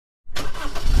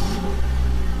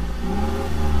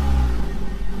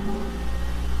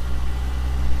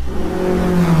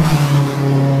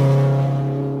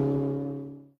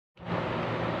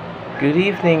Good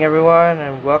evening everyone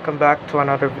and welcome back to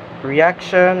another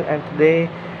reaction, and today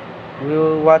we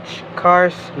will watch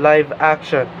Cars live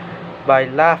action by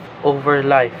Laugh Over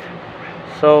Life.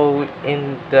 So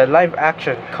in the live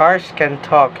action, cars can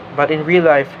talk, but in real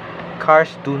life,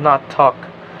 cars do not talk.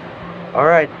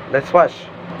 Alright, let's watch.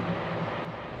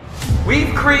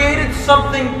 We've created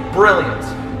something brilliant.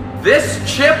 This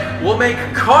chip will make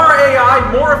car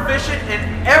AI more efficient in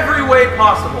every way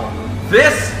possible.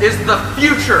 This is the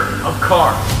future of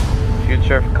cars.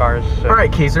 Future of cars.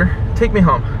 Alright, Kaiser, take me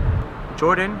home.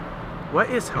 Jordan, what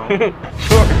is home?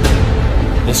 Sure.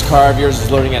 This car of yours is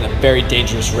loading at a very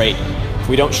dangerous rate. If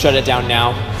we don't shut it down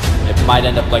now, it might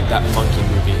end up like that monkey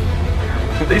movie.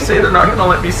 They say they're not gonna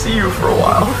let me see you for a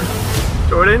while.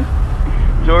 Jordan,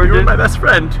 Jordan. you're my best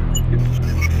friend.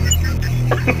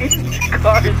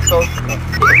 Car is so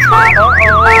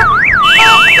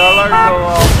Color go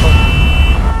off.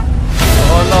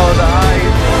 Oh no, the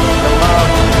eyes, the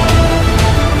mouth.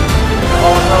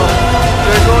 Oh no,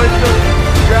 they're going to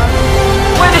grab.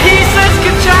 When he says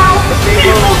ka-chow,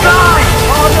 people die!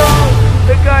 Oh no,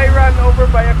 the guy ran over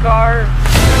by a car.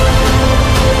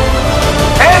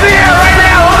 Hands in the air right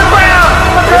now, on the ground!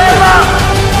 Hands up!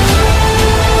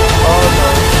 Oh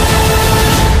no.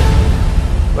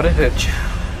 What is it?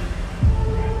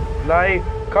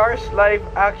 Cars live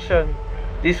action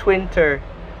this winter.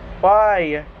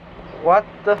 Why? What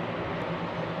the?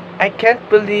 I can't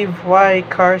believe why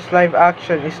Cars live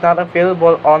action is not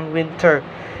available on winter.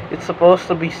 It's supposed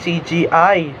to be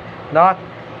CGI, not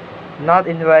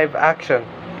in live action.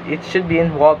 It should be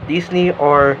in Walt Disney,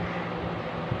 or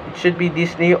it should be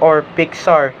Disney or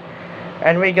Pixar.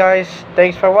 Anyway guys,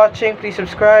 thanks for watching. Please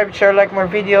subscribe, share, like more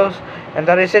videos, and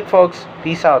that is it folks.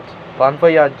 Peace out. Bon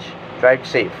voyage. Drive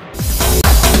safe.